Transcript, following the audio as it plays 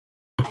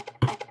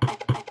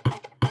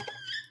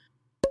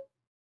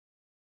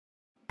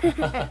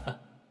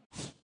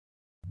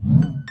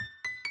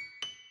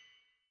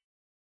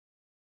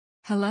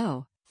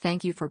Hello,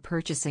 thank you for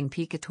purchasing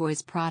Pica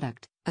Toys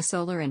product, a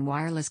solar and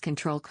wireless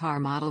control car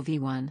model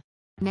V1.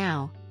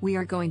 Now, we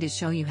are going to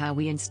show you how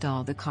we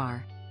install the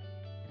car.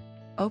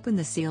 Open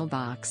the seal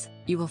box,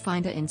 you will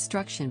find an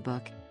instruction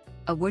book,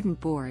 a wooden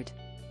board,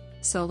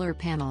 solar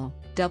panel,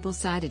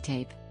 double-sided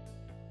tape,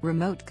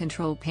 remote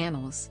control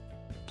panels,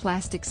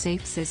 plastic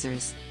safe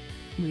scissors,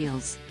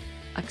 wheels,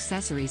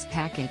 accessories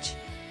package,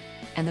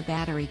 and the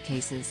battery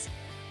cases.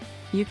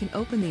 You can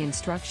open the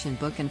instruction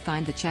book and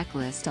find the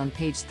checklist on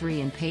page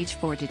 3 and page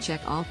 4 to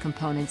check all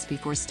components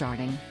before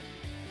starting.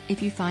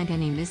 If you find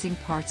any missing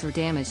parts or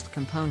damaged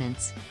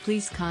components,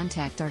 please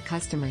contact our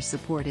customer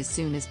support as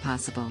soon as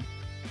possible.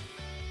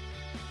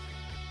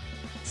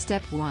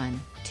 Step 1.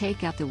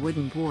 Take out the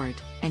wooden board,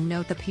 and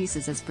note the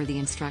pieces as per the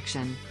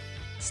instruction.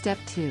 Step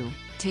 2.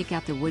 Take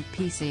out the wood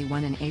piece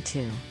A1 and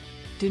A2.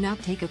 Do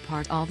not take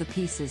apart all the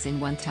pieces in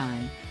one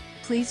time.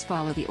 Please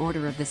follow the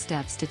order of the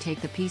steps to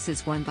take the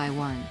pieces one by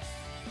one.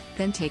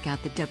 Then take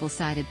out the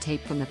double-sided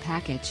tape from the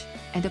package,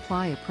 and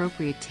apply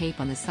appropriate tape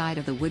on the side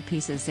of the wood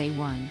pieces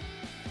A1.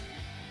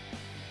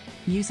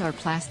 Use our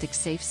plastic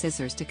safe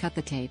scissors to cut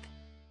the tape.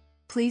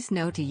 Please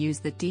note to use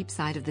the deep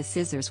side of the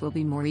scissors will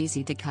be more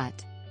easy to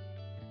cut.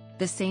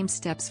 The same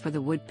steps for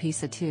the wood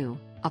piece A2,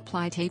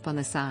 apply tape on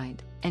the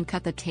side, and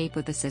cut the tape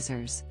with the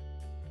scissors.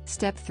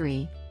 Step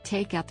 3,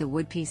 take out the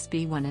wood piece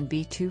B1 and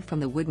B2 from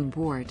the wooden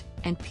board,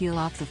 and peel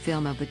off the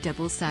film of the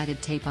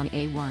double-sided tape on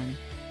A1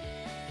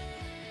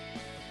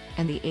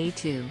 and the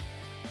A2.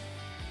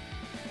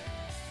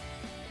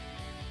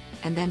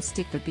 And then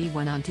stick the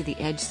B1 onto the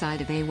edge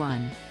side of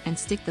A1, and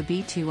stick the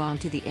B2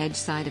 onto the edge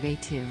side of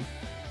A2.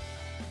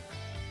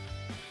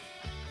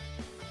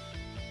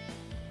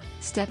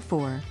 Step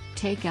 4,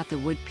 take out the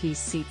wood piece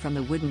seat from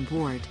the wooden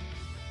board,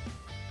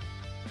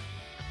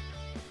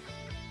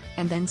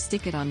 and then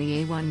stick it on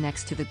the A1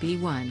 next to the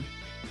B1,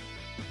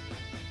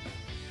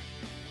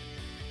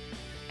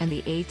 and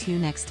the A2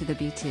 next to the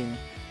B2.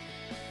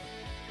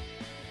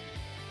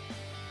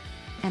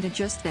 And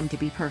adjust them to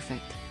be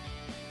perfect.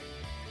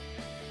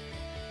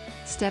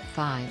 Step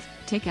 5,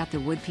 take out the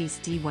wood piece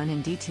D1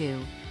 and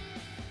D2,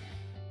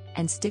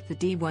 and stick the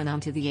D1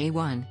 onto the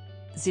A1,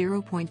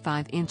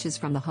 0.5 inches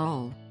from the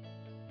hole.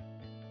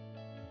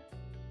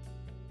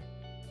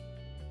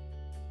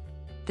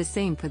 The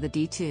same for the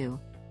D2.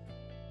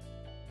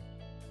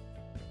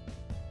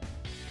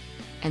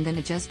 And then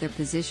adjust their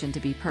position to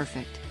be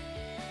perfect.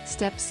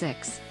 Step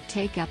 6,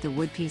 take out the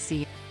wood piece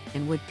E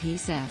and wood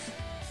piece F,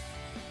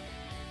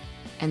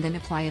 and then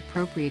apply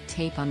appropriate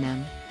tape on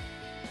them.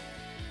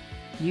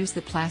 Use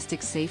the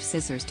plastic safe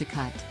scissors to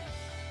cut.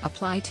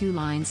 Apply 2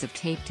 lines of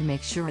tape to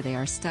make sure they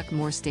are stuck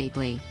more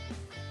stably.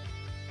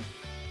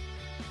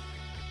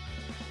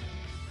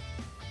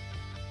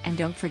 And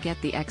don't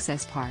forget the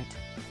excess part.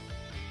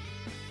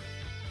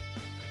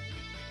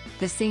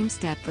 The same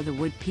step for the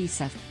wood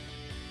piece F.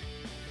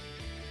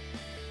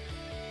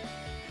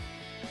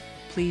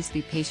 Please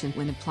be patient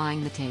when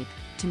applying the tape,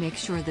 to make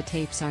sure the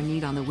tapes are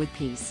neat on the wood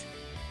piece.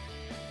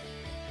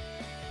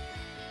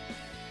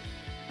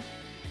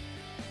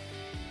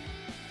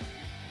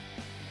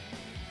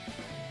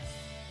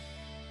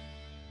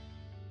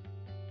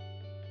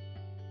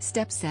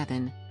 Step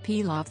 7,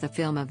 peel off the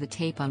film of the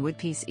tape on wood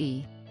piece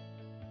E,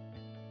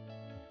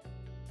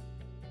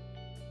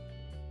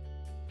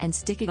 and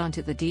stick it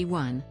onto the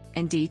D1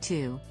 and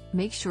D2,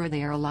 make sure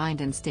they are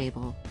aligned and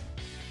stable.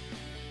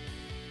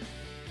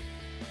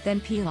 Then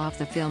peel off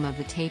the film of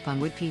the tape on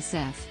wood piece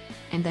F,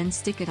 and then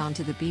stick it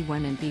onto the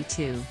B1 and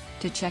B2,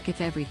 to check if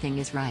everything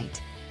is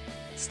right.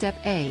 Step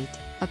 8,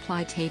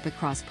 apply tape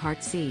across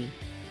part C,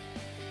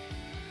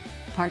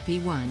 part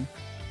B1,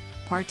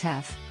 part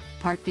F,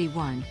 part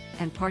B1,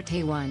 and part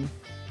A1.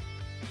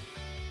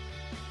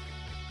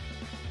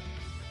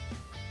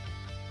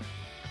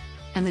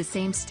 And the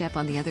same step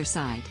on the other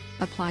side,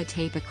 apply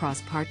tape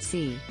across part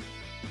C,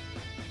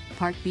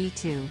 part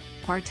B2,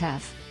 part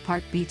F,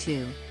 part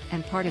B2,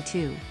 and part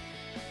A2.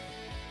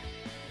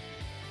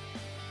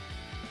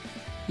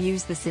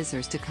 Use the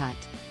scissors to cut.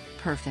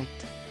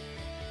 Perfect.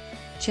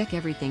 Check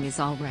everything is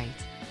all right.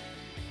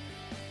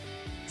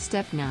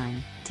 Step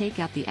 9, take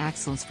out the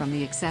axles from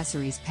the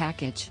accessories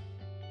package,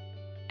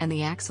 and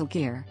the axle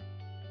gear,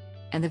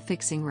 and the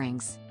fixing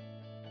rings.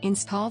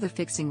 Install the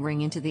fixing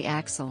ring into the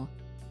axle,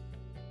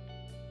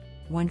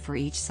 one for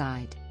each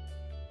side.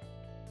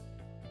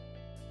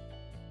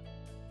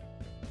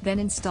 Then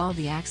install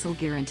the axle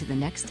gear into the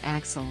next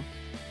axle.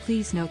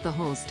 Please note the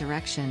hole's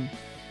direction,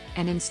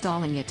 and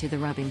installing it to the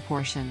rubbing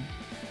portion.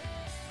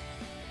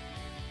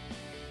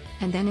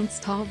 And then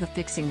install the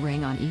fixing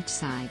ring on each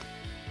side.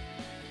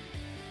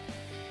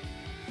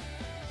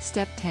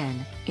 Step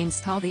 10,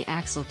 install the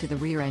axle to the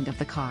rear end of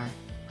the car.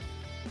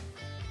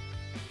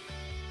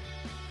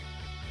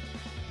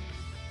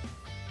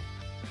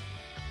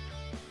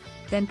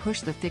 Then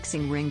push the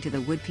fixing ring to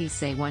the wood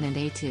piece A1 and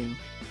A2.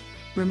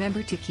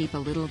 Remember to keep a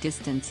little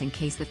distance in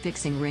case the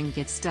fixing ring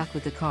gets stuck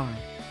with the car.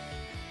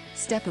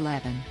 Step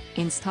 11.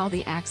 Install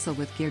the axle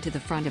with gear to the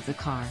front of the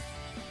car.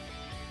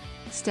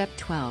 Step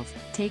 12.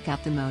 Take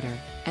out the motor,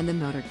 and the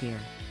motor gear.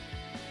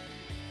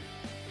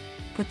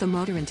 Put the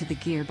motor into the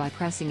gear by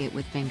pressing it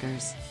with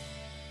fingers.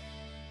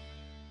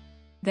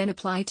 Then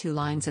apply 2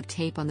 lines of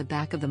tape on the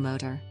back of the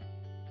motor.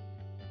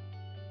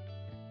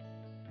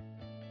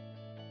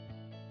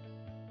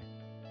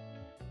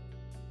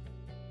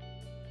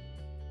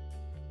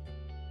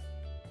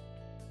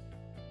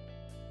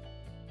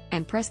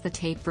 And press the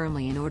tape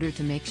firmly in order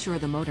to make sure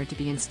the motor to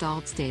be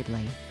installed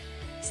stably.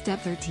 Step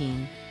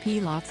 13.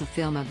 Peel off the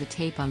film of the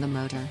tape on the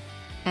motor.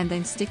 And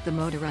then stick the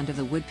motor under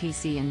the wood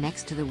PC and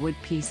next to the wood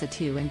piece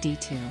A2 and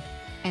D2.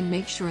 And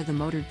make sure the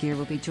motor gear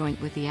will be joint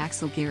with the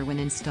axle gear when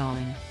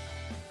installing.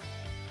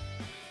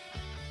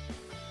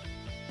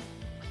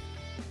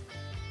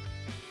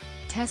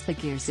 Test the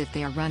gears if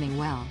they are running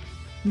well.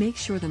 Make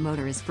sure the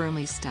motor is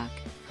firmly stuck.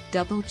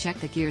 Double check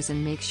the gears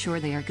and make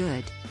sure they are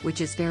good, which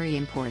is very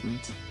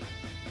important.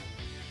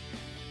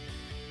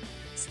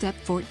 Step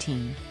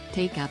 14.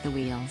 Take out the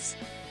wheels.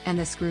 And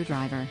the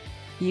screwdriver.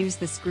 Use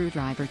the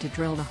screwdriver to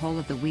drill the hole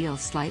of the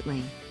wheels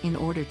slightly, in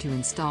order to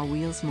install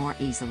wheels more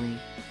easily.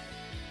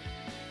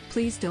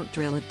 Please don't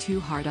drill it too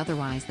hard,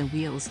 otherwise the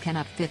wheels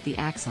cannot fit the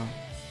axle.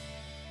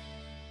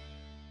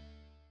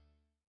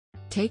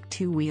 Take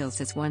 2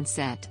 wheels as one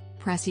set,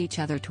 press each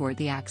other toward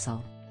the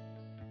axle.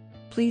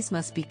 Please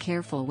must be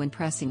careful when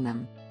pressing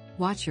them.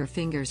 Watch your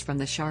fingers from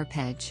the sharp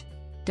edge.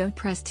 Don't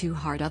press too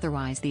hard,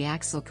 otherwise the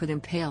axle could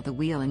impale the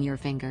wheel in your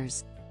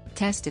fingers.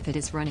 Test if it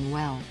is running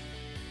well.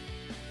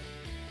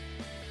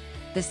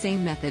 The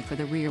same method for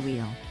the rear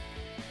wheel.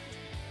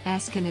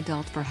 Ask an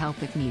adult for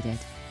help if needed.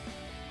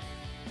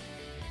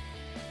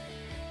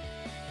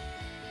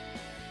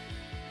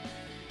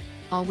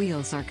 All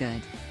wheels are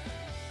good.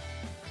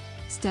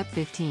 Step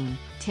 15.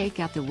 Take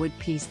out the wood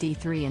piece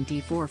D3 and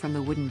D4 from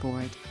the wooden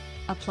board.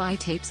 Apply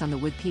tapes on the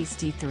wood piece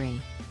D3.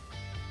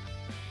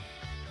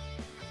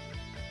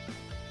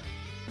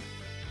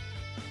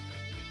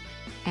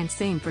 And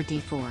same for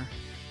D4.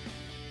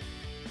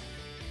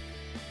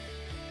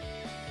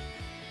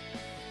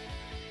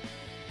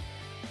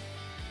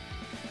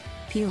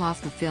 Peel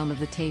off the film of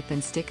the tape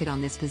and stick it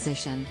on this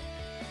position.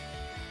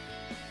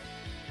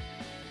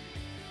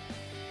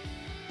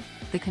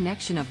 The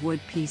connection of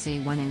wood piece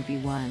A1 and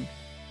B1.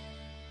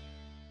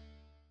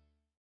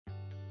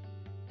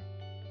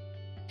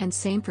 And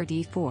same for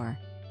D4.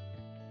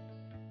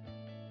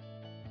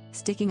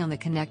 Sticking on the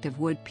connective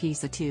wood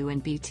piece A2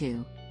 and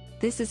B2.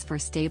 This is for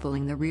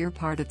stabling the rear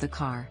part of the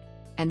car.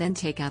 And then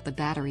take out the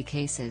battery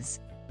cases.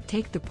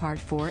 Take the part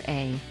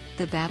 4A,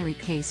 the battery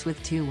case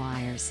with 2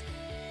 wires.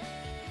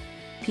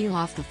 Peel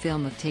off the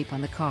film of tape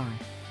on the car.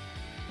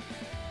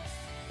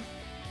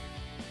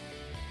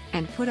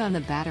 And put on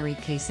the battery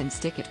case and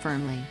stick it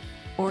firmly.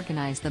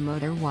 Organize the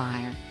motor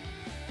wire.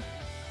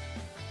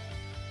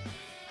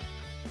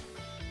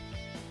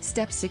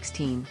 Step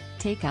 16.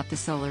 Take out the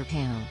solar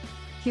panel.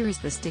 Here is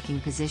the sticking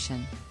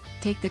position.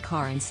 Take the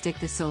car and stick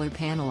the solar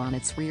panel on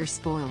its rear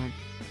spoiler.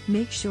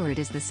 Make sure it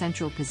is the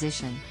central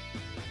position.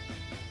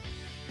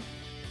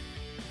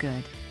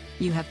 Good.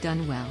 You have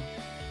done well.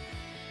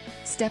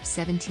 Step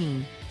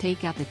 17.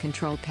 Take out the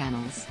control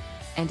panels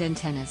and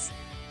antennas.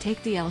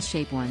 Take the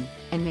L-shaped one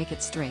and make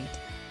it straight.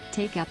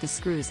 Take out the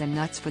screws and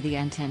nuts for the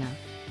antenna.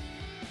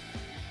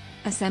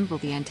 Assemble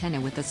the antenna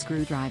with a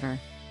screwdriver.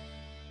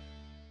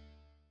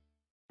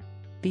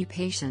 Be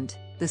patient,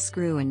 the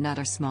screw and nut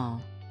are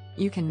small.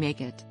 You can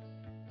make it.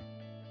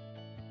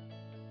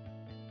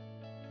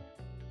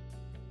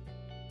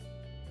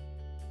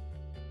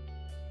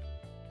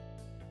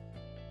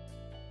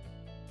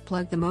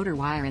 Plug the motor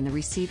wire in the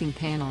receiving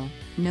panel,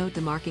 note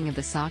the marking of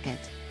the socket,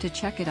 to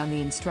check it on the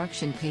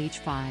instruction page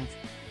 5.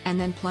 And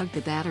then plug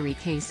the battery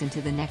case into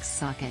the next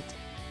socket.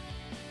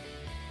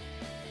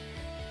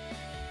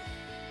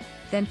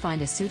 Then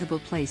find a suitable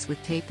place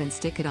with tape and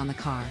stick it on the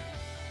car.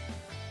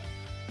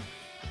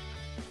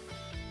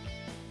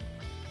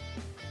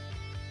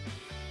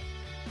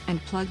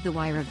 And plug the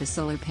wire of the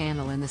solar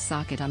panel in the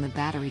socket on the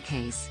battery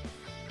case.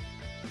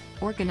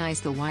 Organize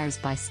the wires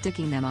by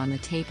sticking them on the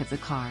tape of the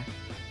car.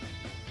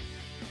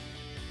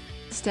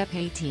 Step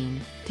 18.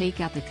 Take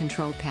out the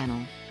control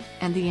panel.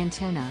 And the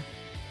antenna.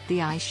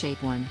 The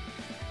I-shaped one.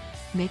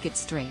 Make it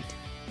straight.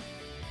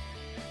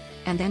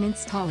 And then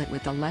install it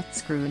with the left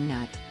screw and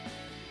nut.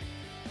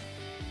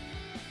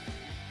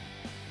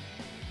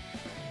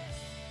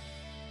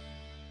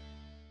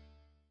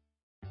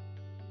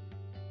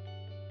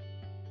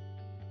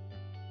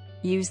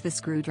 Use the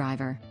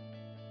screwdriver.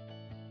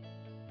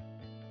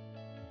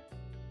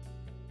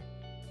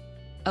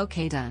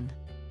 Okay, done.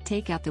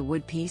 Take out the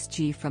wood piece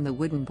G from the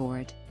wooden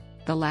board.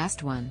 The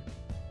last one.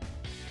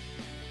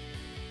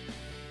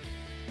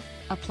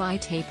 Apply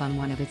tape on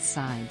one of its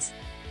sides.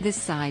 This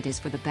side is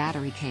for the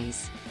battery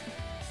case.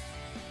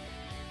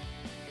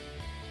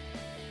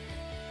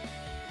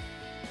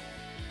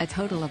 A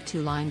total of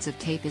 2 lines of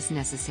tape is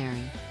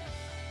necessary.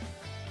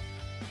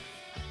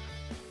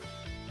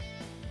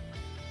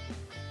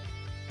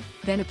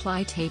 Then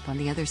apply tape on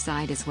the other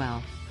side as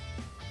well.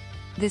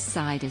 This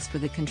side is for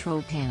the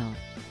control panel.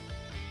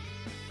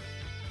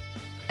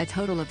 A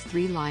total of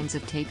 3 lines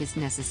of tape is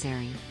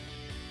necessary.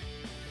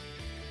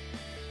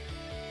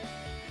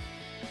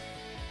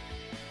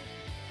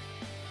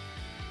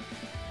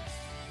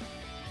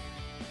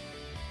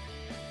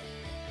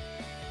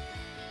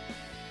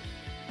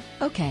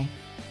 Okay.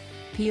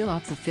 Peel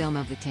off the film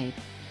of the tape.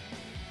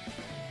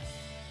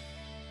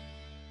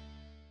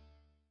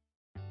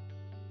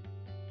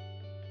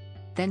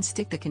 Then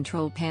stick the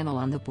control panel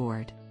on the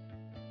board.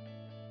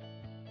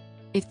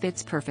 It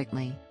fits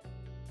perfectly.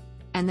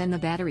 And then the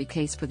battery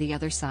case for the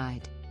other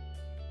side.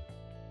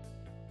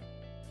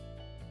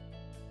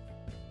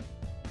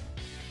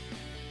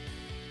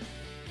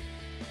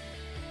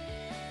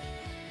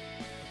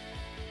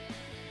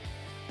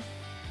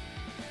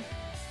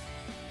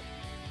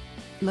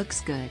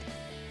 Looks good.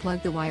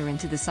 Plug the wire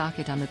into the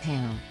socket on the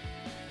panel.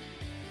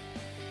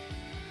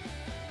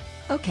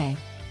 Okay.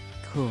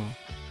 Cool.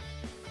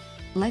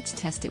 Let's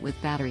test it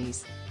with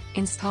batteries.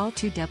 Install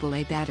 2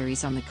 AA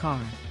batteries on the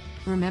car.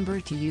 Remember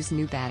to use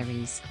new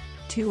batteries.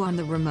 2 on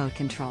the remote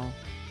control.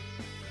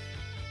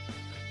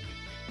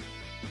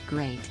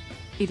 Great.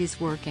 It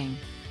is working.